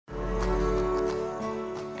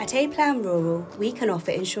At A-Plan Rural, we can offer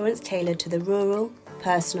insurance tailored to the rural,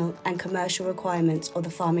 personal and commercial requirements of the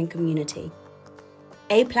farming community.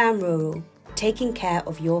 A-Plan Rural, taking care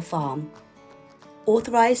of your farm.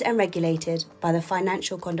 Authorised and regulated by the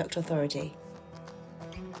Financial Conduct Authority.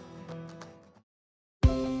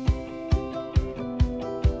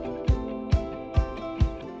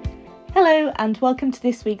 Hello and welcome to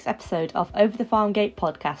this week's episode of Over the Farm Gate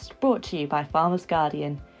podcast, brought to you by Farmers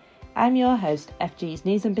Guardian. I'm your host, FG's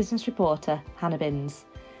News and Business reporter, Hannah Binns.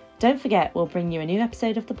 Don't forget, we'll bring you a new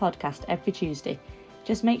episode of the podcast every Tuesday.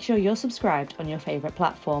 Just make sure you're subscribed on your favourite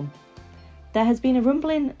platform. There has been a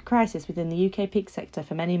rumbling crisis within the UK pig sector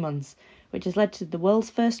for many months, which has led to the world's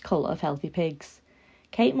first cull of healthy pigs.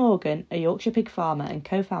 Kate Morgan, a Yorkshire pig farmer and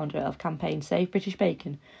co-founder of campaign Save British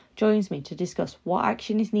Bacon, joins me to discuss what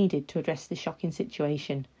action is needed to address this shocking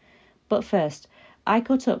situation. But first, I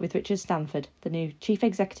caught up with Richard Stanford, the new Chief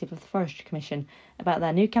Executive of the Forestry Commission, about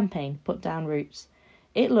their new campaign, Put Down Roots.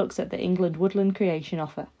 It looks at the England Woodland Creation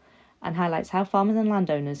Offer and highlights how farmers and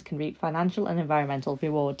landowners can reap financial and environmental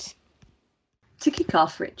rewards. To kick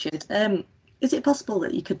off, Richard, is it possible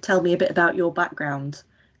that you could tell me a bit about your background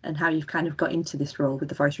and how you've kind of got into this role with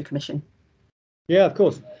the Forestry Commission? Yeah, of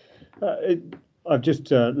course. I've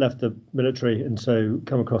just left the military and so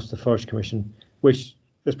come across the Forestry Commission, which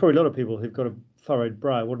there's probably a lot of people who've got a furrowed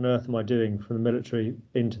brow. What on earth am I doing from the military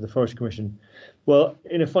into the Forestry Commission? Well,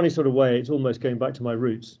 in a funny sort of way, it's almost going back to my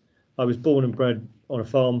roots. I was born and bred on a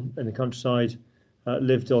farm in the countryside,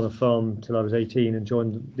 lived on a farm till I was 18 and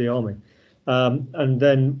joined the army. And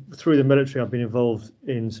then through the military, I've been involved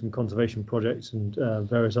in some conservation projects and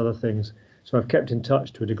various other things. So I've kept in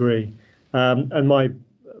touch to a degree. And my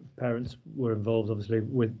parents were involved, obviously,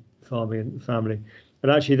 with farming and family.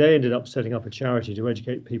 And actually, they ended up setting up a charity to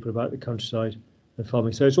educate people about the countryside and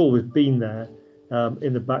farming. So it's always been there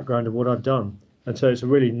in the background of what I've done. And so it's a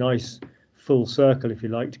really nice full circle, if you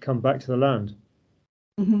like, to come back to the land.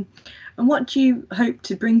 Mm-hmm. And what do you hope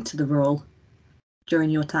to bring to the role during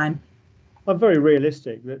your time? I'm very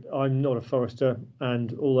realistic that I'm not a forester.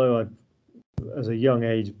 And although I've, as a young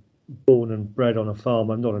age, born and bred on a farm,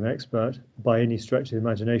 I'm not an expert by any stretch of the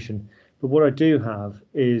imagination. But what I do have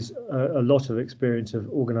is a lot of experience of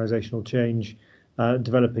organisational change,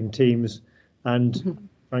 developing teams, and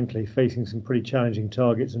frankly, facing some pretty challenging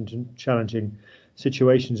targets and challenging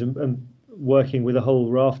situations and working with a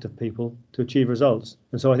whole raft of people to achieve results.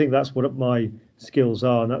 And so I think that's what my skills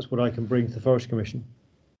are, and that's what I can bring to the Forestry Commission.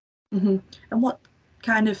 Mm-hmm. And what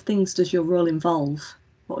kind of things does your role involve?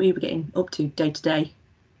 What are you getting up to day to day?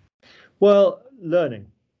 Well, learning,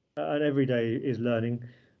 and every day is learning.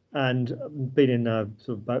 And been in now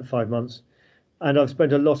sort of about 5 months, and I've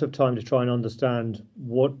spent a lot of time to try and understand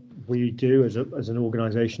what we do as an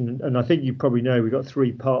organisation. And I think you probably know we've got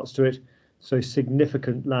 3 parts to it. So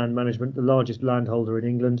significant land management, the largest landholder in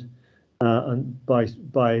England, and by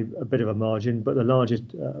a bit of a margin, but the largest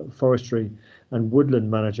forestry and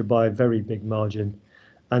woodland manager by a very big margin.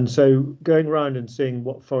 And so going around and seeing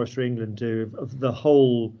what Forestry England do of the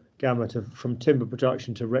whole gamut of from timber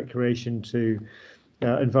production to recreation to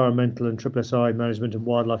environmental and SSI management and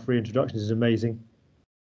wildlife reintroductions is amazing.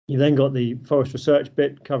 You then got the forest research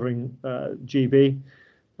bit covering GB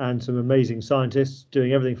and some amazing scientists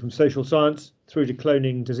doing everything from social science through to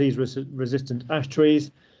cloning disease-resistant ash trees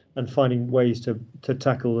and finding ways to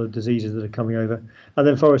tackle the diseases that are coming over. And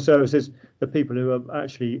then forest services, the people who are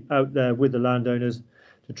actually out there with the landowners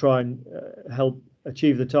to try and help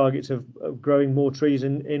achieve the targets of growing more trees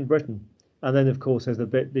in Britain. And then, of course, there's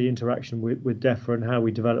the interaction with DEFRA and how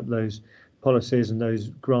we develop those policies and those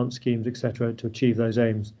grant schemes, etc., to achieve those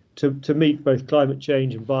aims, to meet both climate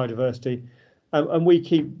change and biodiversity. And we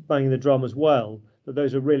keep banging the drum as well that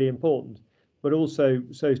those are really important, but also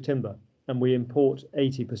so is timber. And we import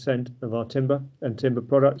 80% of our timber and timber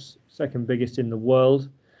products, second biggest in the world.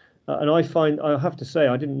 And I have to say,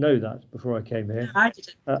 I didn't know that before I came here. I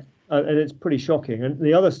didn't. And it's pretty shocking. And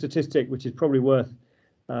the other statistic, which is probably worth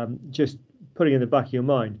just putting in the back of your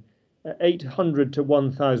mind, 800 to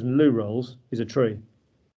 1,000 loo rolls is a tree.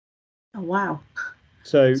 Oh, wow.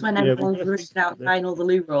 So when everyone's rushed out buying all the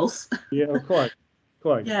loo rolls. Yeah, quite.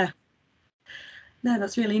 Yeah. No,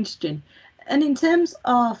 that's really interesting. And in terms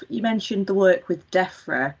of, you mentioned the work with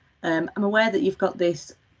DEFRA, I'm aware that you've got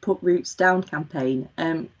this Put Roots Down campaign.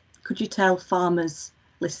 Could you tell farmers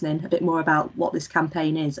listening a bit more about what this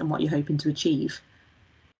campaign is and what you're hoping to achieve?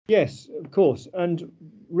 Yes, of course. And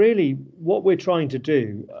really what we're trying to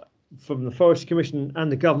do from the Forestry Commission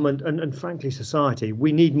and the government and frankly society,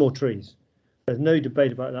 we need more trees. There's no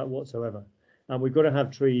debate about that whatsoever. And we've got to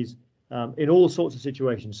have trees in all sorts of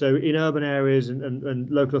situations. So in urban areas and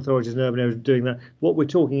local authorities in urban areas doing that. What we're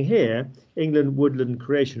talking here, England Woodland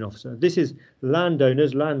Creation Officer. This is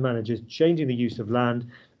landowners, land managers changing the use of land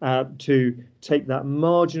to take that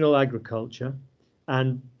marginal agriculture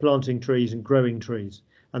and planting trees and growing trees.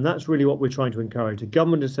 And that's really what we're trying to encourage. The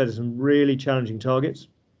government has set us some really challenging targets.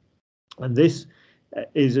 And this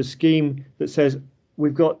is a scheme that says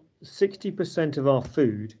we've got 60% of our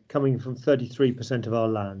food coming from 33% of our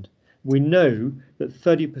land. We know that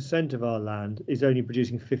 30% of our land is only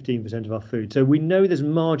producing 15% of our food. So we know there's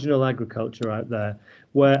marginal agriculture out there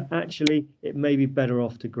where actually it may be better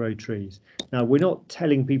off to grow trees. Now, we're not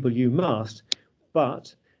telling people you must,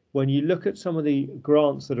 but when you look at some of the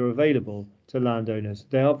grants that are available to landowners,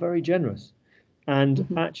 they are very generous. And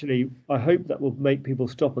actually, I hope that will make people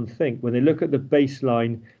stop and think when they look at the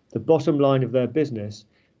baseline, the bottom line of their business.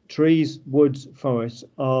 Trees, woods, forests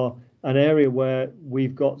are an area where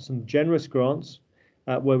we've got some generous grants,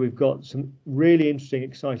 where we've got some really interesting,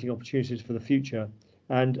 exciting opportunities for the future.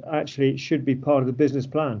 And actually, it should be part of the business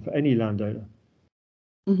plan for any landowner.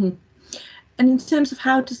 And in terms of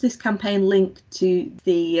how does this campaign link to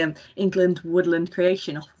the England Woodland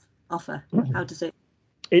Creation Offer? How does it?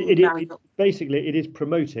 Basically, it is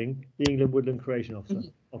promoting the England Woodland Creation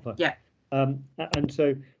Offer. Yeah. And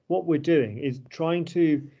so what we're doing is trying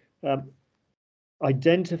to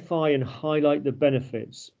identify and highlight the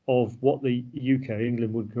benefits of what the UK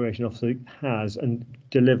England Woodland Creation Officer has and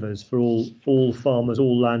delivers for all farmers,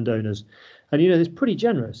 all landowners. And it's pretty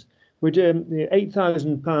generous. We're doing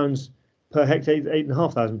 £8,000 per hectare,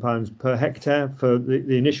 £8,500 per hectare for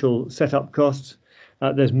the initial setup costs.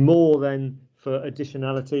 There's more then for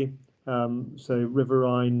additionality, so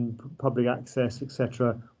riverine, public access,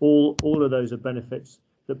 etc. All of those are benefits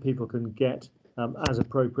that people can get as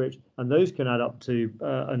appropriate, and those can add up to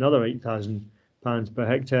another £8,000 per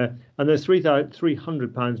hectare, and there's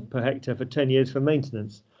 £300 per hectare for 10 years for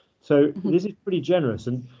maintenance. So this is pretty generous,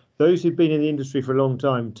 and those who've been in the industry for a long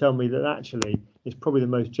time tell me that actually it's probably the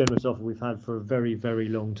most generous offer we've had for a very, very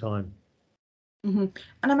long time. And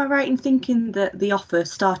am I right in thinking that the offer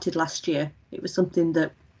started last year? It was something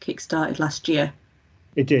that kick-started last year.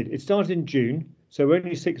 It did. It started in June, so we're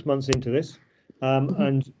only 6 months into this,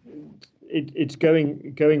 and it's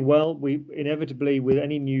going well. We inevitably, with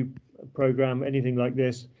any new program, anything like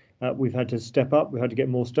this, we've had to step up. We've had to get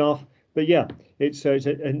more staff. But yeah, it's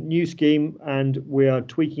a new scheme, and we are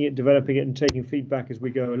tweaking it, developing it, and taking feedback as we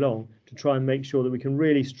go along to try and make sure that we can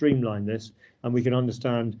really streamline this and we can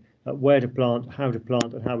understand where to plant, how to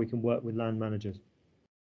plant, and how we can work with land managers.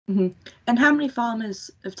 And how many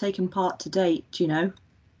farmers have taken part to date? Do you know?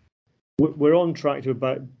 We're on track to do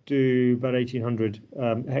about 1,800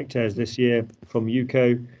 hectares this year from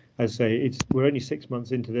UCO. As I say, we're only 6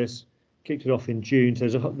 months into this. Kicked it off in June, so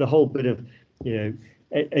there's the whole bit of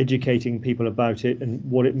educating people about it and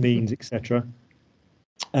what it means, etc.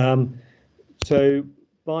 So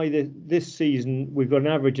by this season, we've got an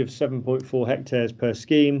average of 7.4 hectares per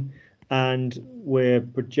scheme, and we're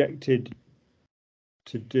projected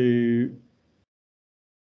to do.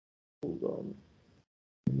 Hold on,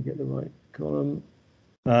 let me get the right column.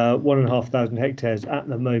 1,500 hectares at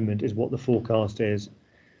the moment is what the forecast is.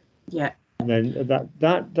 Yeah. And then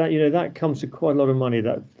that comes to quite a lot of money.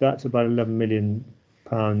 That's about £11 million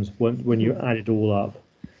when you add it all up.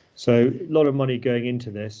 So a lot of money going into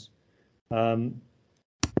this, and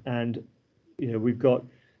we've got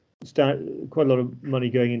quite a lot of money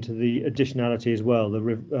going into the additionality as well. The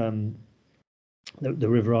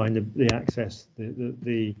riverine, the access,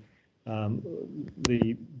 the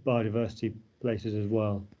biodiversity places as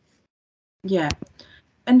well. Yeah.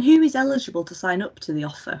 And who is eligible to sign up to the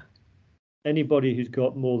offer? Anybody who's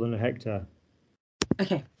got more than a hectare.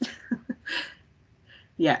 Okay.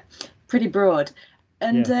 Yeah, pretty broad.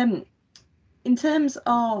 And in terms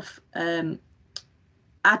of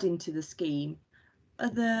adding to the scheme, are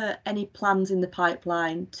there any plans in the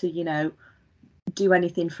pipeline to, do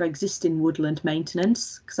anything for existing woodland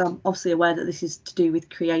maintenance? Because I'm obviously aware that this is to do with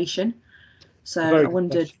creation. So I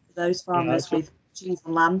wondered, for those farmers with trees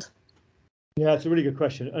on land. Yeah, it's a really good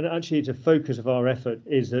question. And actually, it's a focus of our effort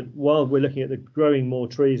is that while we're looking at the growing more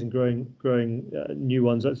trees and growing new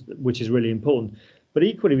ones, which is really important. But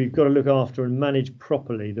equally, we've got to look after and manage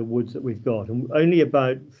properly the woods that we've got. And only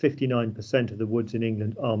about 59% of the woods in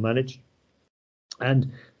England are managed.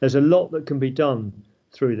 And there's a lot that can be done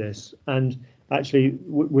through this. And actually,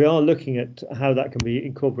 we are looking at how that can be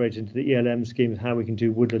incorporated into the ELM schemes, how we can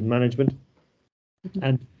do woodland management.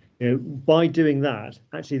 And by doing that,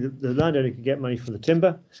 actually, the landowner can get money from the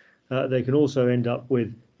timber. They can also end up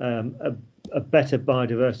with a better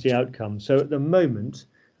biodiversity outcome. So at the moment,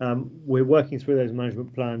 We're working through those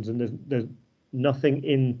management plans, and there's nothing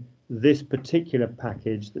in this particular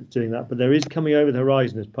package that's doing that, but there is coming over the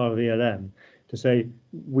horizon as part of ELM to say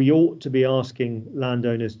we ought to be asking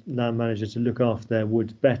landowners, land managers to look after their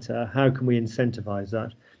woods better. How can we incentivise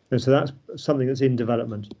that? And so that's something that's in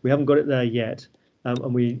development. We haven't got it there yet,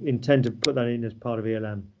 and we intend to put that in as part of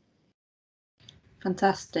ELM.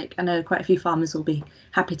 Fantastic. I know quite a few farmers will be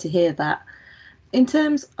happy to hear that. In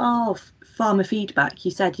terms of farmer feedback,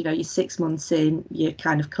 you said, you're 6 months in, you're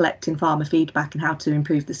kind of collecting farmer feedback and how to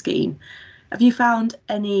improve the scheme. Have you found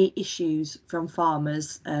any issues from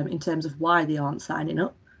farmers in terms of why they aren't signing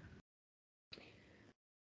up?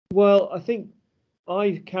 Well, I think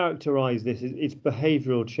I characterise this as it's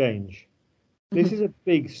behavioural change. This is a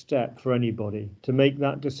big step for anybody to make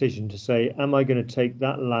that decision to say, am I going to take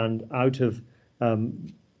that land out of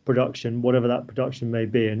production, whatever that production may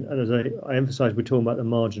be? And as I emphasise, we're talking about the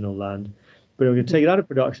marginal land, but we're going to take it out of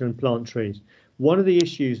production and plant trees. One of the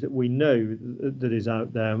issues that we know that is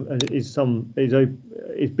out there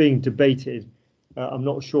is being debated. I'm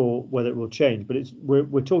not sure whether it will change, but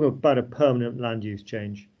we're talking about a permanent land use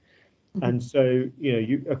change. And so,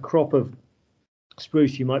 a crop of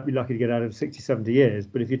spruce, you might be lucky to get out of 60, 70 years.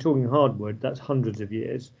 But if you're talking hardwood, that's hundreds of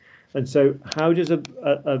years. And so how does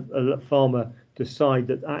a farmer decide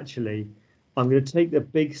that actually I'm going to take the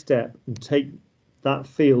big step and take that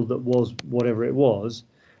field that was whatever it was,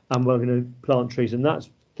 and we're going to plant trees? And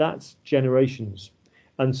that's generations.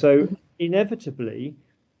 And so inevitably,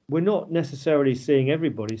 we're not necessarily seeing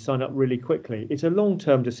everybody sign up really quickly. It's a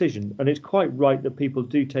long-term decision, and it's quite right that people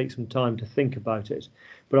do take some time to think about it.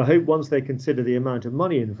 But I hope once they consider the amount of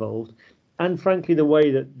money involved, and frankly, the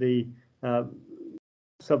way that the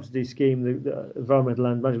subsidy scheme, the environmental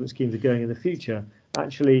land management schemes are going in the future,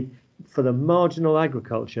 actually, for the marginal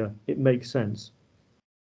agriculture, it makes sense.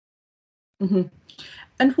 Mm-hmm.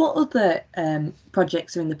 And what other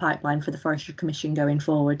projects are in the pipeline for the Forestry Commission going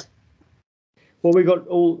forward? Well, we've got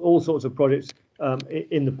all sorts of projects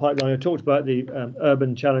in the pipeline. I talked about the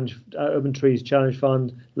Urban Trees Challenge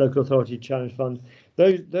Fund, Local Authority Challenge Fund.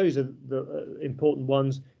 Those are the important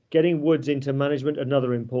ones. Getting woods into management,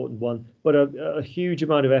 another important one. But a huge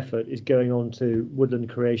amount of effort is going on to woodland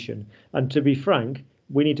creation. And to be frank,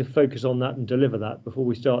 we need to focus on that and deliver that before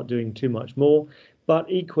we start doing too much more. But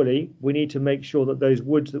equally, we need to make sure that those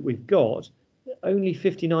woods that we've got, only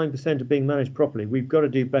 59% are being managed properly. We've got to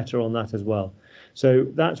do better on that as well. So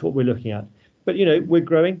that's what we're looking at. But, we're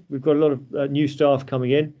growing. We've got a lot of new staff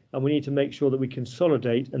coming in, and we need to make sure that we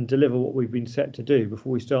consolidate and deliver what we've been set to do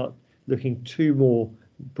before we start looking too more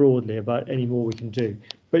broadly about any more we can do.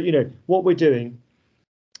 But, what we're doing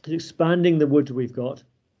is expanding the woods we've got,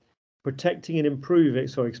 protecting and improving,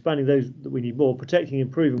 expanding those that we need more, protecting and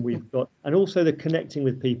improving we've got, and also the connecting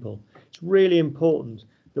with people. It's really important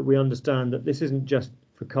that we understand that this isn't just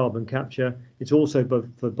for carbon capture, it's also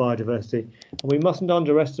for biodiversity. And we mustn't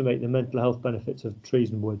underestimate the mental health benefits of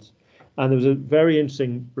trees and woods. And there was a very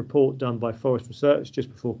interesting report done by Forest Research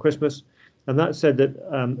just before Christmas, and that said that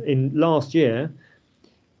in last year,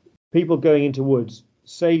 people going into woods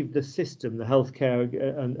saved the system, the healthcare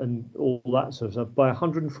and all that sort of stuff, by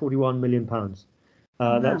 £141 million.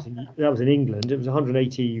 Wow. That was in England. It was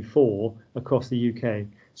 184 across the UK.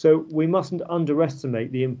 So we mustn't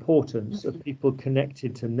underestimate the importance of people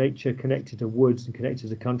connected to nature, connected to woods, and connected to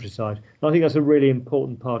the countryside. And I think that's a really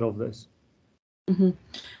important part of this. Mm-hmm.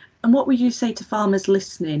 And what would you say to farmers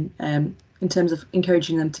listening in terms of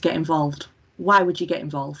encouraging them to get involved? Why would you get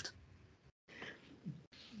involved?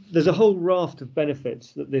 There's a whole raft of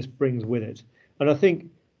benefits that this brings with it. And I think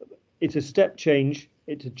it's a step change.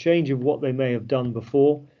 It's a change of what they may have done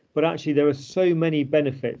before. But actually, there are so many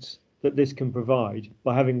benefits that this can provide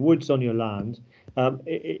by having woods on your land.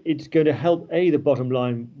 It's going to help, the bottom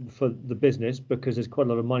line for the business, because there's quite a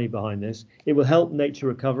lot of money behind this. It will help nature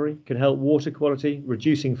recovery, can help water quality,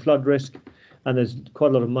 reducing flood risk, and there's quite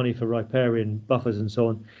a lot of money for riparian buffers and so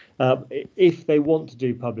on. If they want to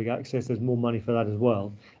do public access, there's more money for that as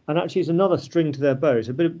well. And actually, it's another string to their bow. It's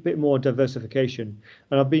a bit more diversification.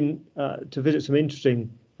 And I've been to visit some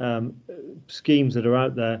interesting schemes that are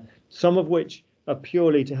out there, some of which are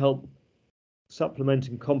purely to help supplement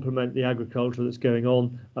and complement the agriculture that's going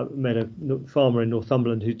on. I met a farmer in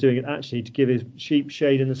Northumberland who's doing it actually to give his sheep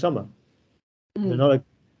shade in the summer. Mm. Another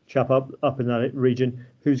chap up in that region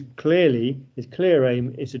whose his clear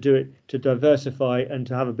aim is to do it to diversify and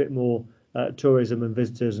to have a bit more tourism and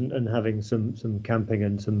visitors and having some camping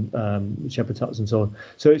and some shepherd's huts and so on.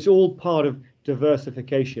 So it's all part of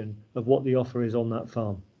diversification of what the offer is on that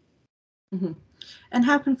farm. Mm-hmm. And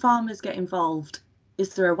how can farmers get involved?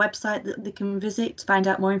 Is there a website that they can visit to find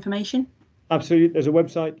out more information? Absolutely. There's a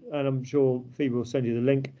website, and I'm sure Phoebe will send you the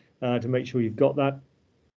link to make sure you've got that.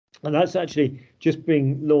 And that's actually just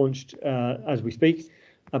being launched as we speak,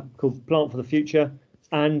 called Plant for the Future.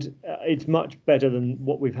 And it's much better than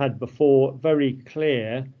what we've had before. Very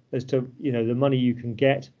clear as to, you know, the money you can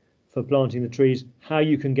get for planting the trees, how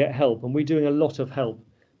you can get help. And we're doing a lot of help.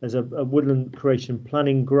 There's a woodland creation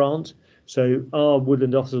planning grant. So our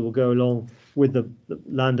woodland officers will go along with the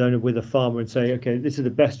landowner, with the farmer, and say, okay, this is the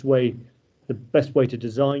best way to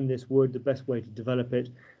design this wood, the best way to develop it.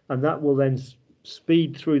 And that will then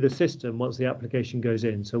speed through the system once the application goes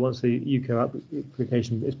in. So once the UCO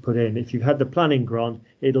application is put in, if you've had the planning grant,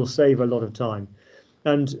 it'll save a lot of time.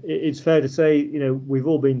 And it's fair to say, you know, we've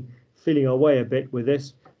all been feeling our way a bit with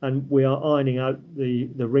this, and we are ironing out the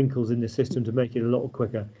wrinkles in the system to make it a lot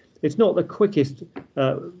quicker. It's not the quickest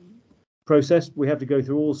process. We have to go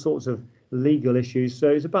through all sorts of legal issues. So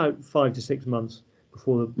it's about 5 to 6 months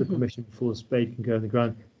before the permission, before the spade can go in the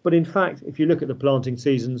ground. But in fact, if you look at the planting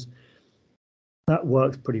seasons, that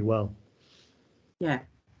works pretty well. Yeah,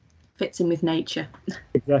 fits in with nature.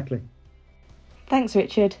 Exactly. Thanks,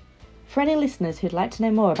 Richard. For any listeners who'd like to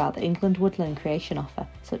know more about the England Woodland Creation Offer,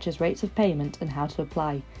 such as rates of payment and how to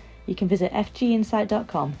apply, you can visit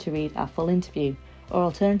fginsight.com to read our full interview, or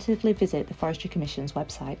alternatively visit the Forestry Commission's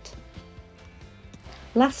website.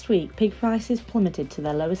 Last week, pig prices plummeted to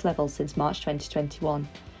their lowest levels since March 2021,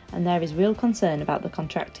 and there is real concern about the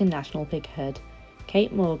contracting national pig herd.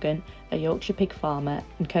 Kate Morgan, a Yorkshire pig farmer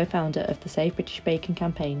and co-founder of the Save British Bacon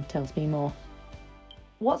campaign, tells me more.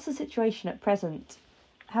 What's the situation at present?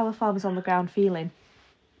 How are farmers on the ground feeling?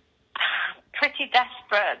 Pretty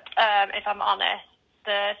desperate, if I'm honest.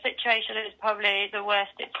 The situation is probably the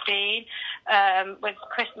worst it's been. With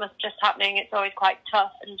Christmas just happening, it's always quite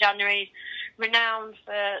tough, and January's renowned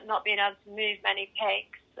for not being able to move many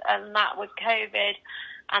pigs, and that with COVID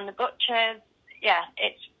and the butchers, yeah,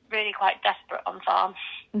 it's really quite desperate on farm.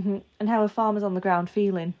 Mm-hmm. And how are farmers on the ground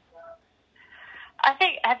feeling? I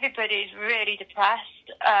think everybody's really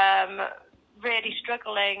depressed, really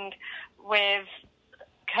struggling with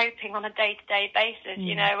coping on a day-to-day basis.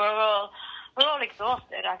 You know, we're all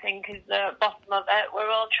exhausted, I think, is the bottom of it.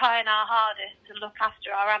 We're all trying our hardest to look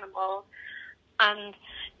after our animals, and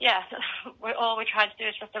yeah, all we're trying to do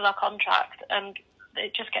is fulfill our contract, and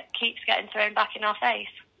it just keeps getting thrown back in our face.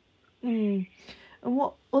 And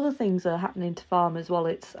what other things are happening to farmers? Well,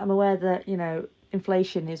 I'm aware that, you know,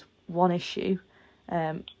 inflation is one issue.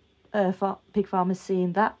 Pig farmers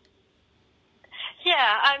seeing that?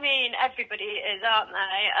 Yeah, I mean, everybody is, aren't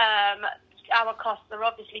they? Our costs are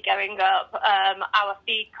obviously going up. Our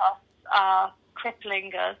feed costs are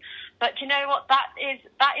crippling us. But do you know what? That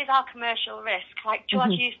is our commercial risk. Like,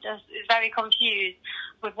 George Eustace is very confused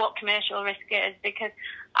with what commercial risk is, because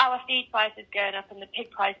our feed price is going up and the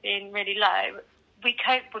pig price being really low. We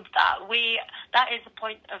cope with that. That is the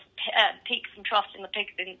point of peaks and troughs in the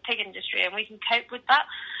pig industry, and we can cope with that.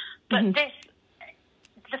 But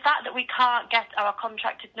the fact that we can't get our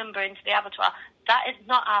contracted number into the abattoir, that is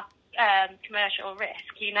not our commercial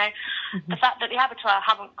risk. You know, the fact that the abattoir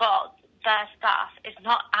haven't got their staff is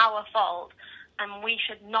not our fault, and we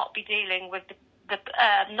should not be dealing with the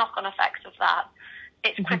knock-on effects of that.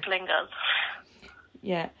 It's crippling us.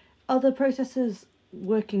 Yeah. Are the processors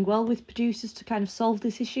working well with producers to kind of solve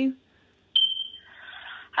this issue?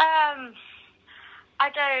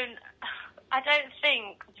 I don't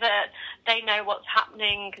think that they know what's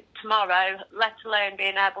happening tomorrow, let alone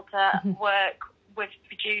being able to work with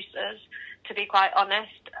producers, to be quite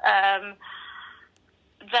honest.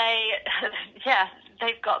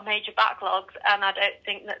 They've got major backlogs, and I don't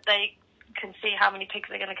think that they can see how many pigs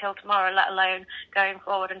they're going to kill tomorrow, let alone going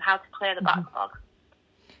forward and how to clear the backlog.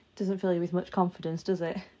 Doesn't fill you with much confidence, does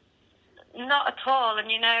it? Not at all.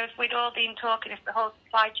 And, you know, if we'd all been talking, if the whole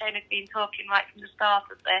supply chain had been talking right from the start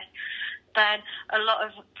of this, then a lot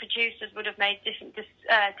of producers would have made different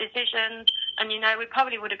decisions, and, you know, we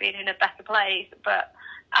probably would have been in a better place. But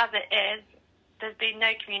as it is, there's been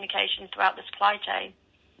no communication throughout the supply chain.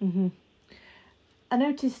 I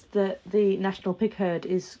noticed that the national pig herd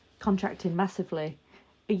is contracting massively.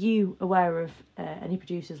 Are you aware of any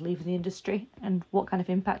producers leaving the industry, and what kind of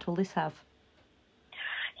impact will this have?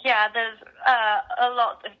 Yeah, there's a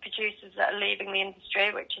lot of producers that are leaving the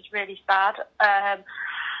industry, which is really sad.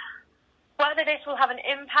 Whether this will have an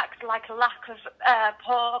impact, like a lack of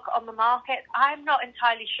pork on the market, I'm not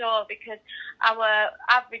entirely sure, because our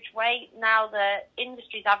average weight, now the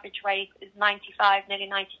industry's average weight is 95, nearly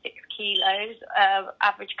 96 kilos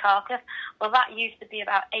average carcass. Well, that used to be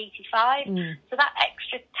about 85. So that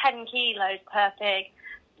extra 10 kilos per pig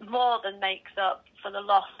more than makes up for the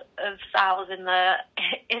loss of sows on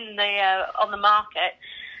the market.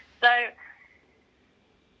 So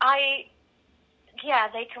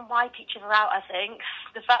they can wipe each other out, I think.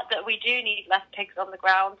 The fact that we do need less pigs on the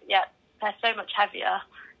ground, yet they're so much heavier,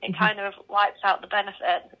 it kind of wipes out the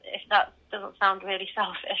benefit, if that doesn't sound really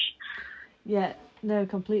selfish. Yeah, no,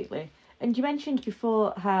 completely. And you mentioned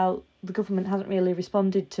before how the government hasn't really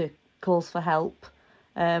responded to calls for help.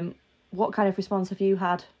 What kind of response have you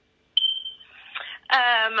had?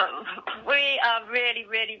 We are really,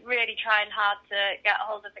 really, really trying hard to get a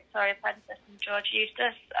hold of Victoria Prentice and George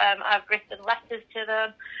Eustace. I've written letters to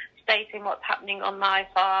them stating what's happening on my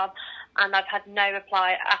farm, and I've had no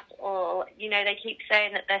reply at all. You know, they keep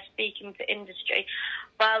saying that they're speaking to industry.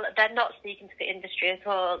 Well, they're not speaking to the industry at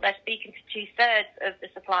all. They're speaking to 2/3 of the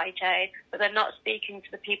supply chain, but they're not speaking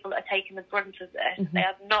to the people that are taking the brunt of this. They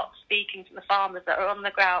are not speaking to the farmers that are on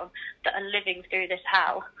the ground that are living through this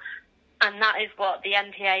hell. And that is what the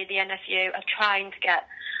NTA, the NFU are trying to get.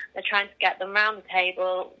 They're trying to get them round the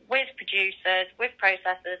table with producers, with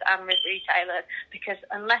processors and with retailers, because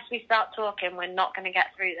unless we start talking, we're not going to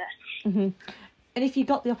get through this. And if you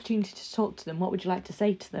got the opportunity to talk to them, what would you like to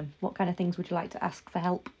say to them? What kind of things would you like to ask for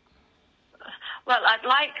help? Well, I'd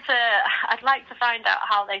like to find out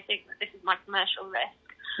how they think that this is my commercial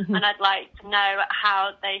risk, and I'd like to know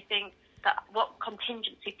how they think that what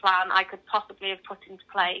contingency plan I could possibly have put into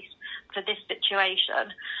place for this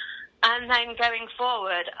situation. And then going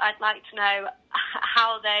forward, I'd like to know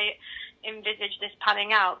how they envisage this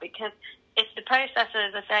panning out, because if the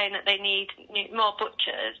processors are saying that they need more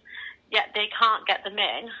butchers, yet they can't get them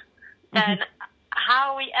in, then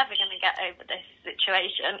how are we ever going to get over this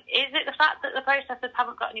situation? Is it the fact that the processors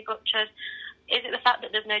haven't got any butchers? Is it the fact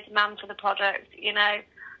that there's no demand for the product? You know,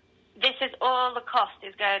 this is all the cost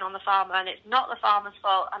is going on the farmer, and it's not the farmer's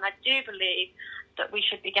fault. And I do believe that we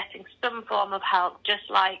should be getting some form of help, just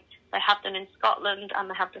like they have done in Scotland and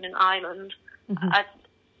they have done in Ireland. I'd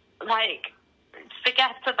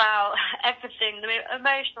forget about everything. The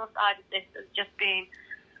emotional side of this has just been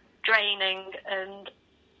draining, and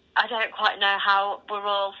I don't quite know how we're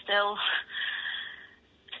all still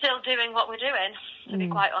doing what we're doing, to be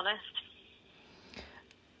quite honest.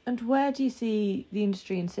 And where do you see the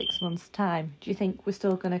industry in 6 months' time? Do you think we're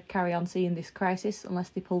still going to carry on seeing this crisis unless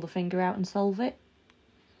they pull the finger out and solve it?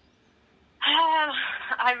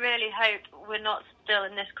 I really hope we're not still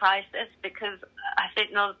in this crisis, because I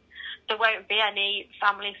think there won't be any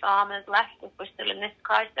family farmers left if we're still in this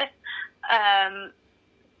crisis.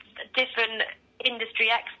 Different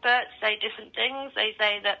industry experts say different things. They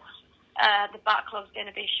say that the backlog's going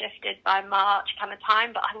to be shifted by March kind of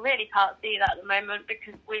time, but I really can't see that at the moment,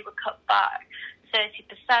 because we were cut back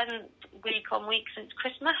 30% week on week since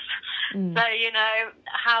Christmas. So, you know,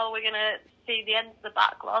 how we're going to see the end of the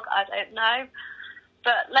backlog, I don't know.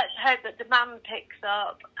 But let's hope that demand picks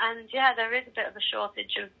up. And, yeah, there is a bit of a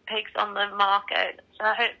shortage of pigs on the market. So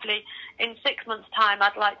hopefully in 6 months' time,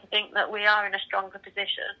 I'd like to think that we are in a stronger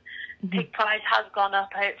position. Pig price has gone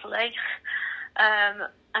up, hopefully. And,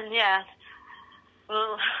 yeah,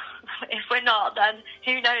 well, if we're not, then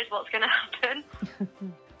who knows what's going to happen.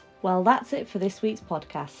 Well, that's it for this week's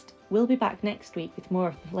podcast. We'll be back next week with more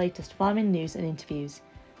of the latest farming news and interviews.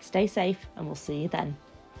 Stay safe, and we'll see you then.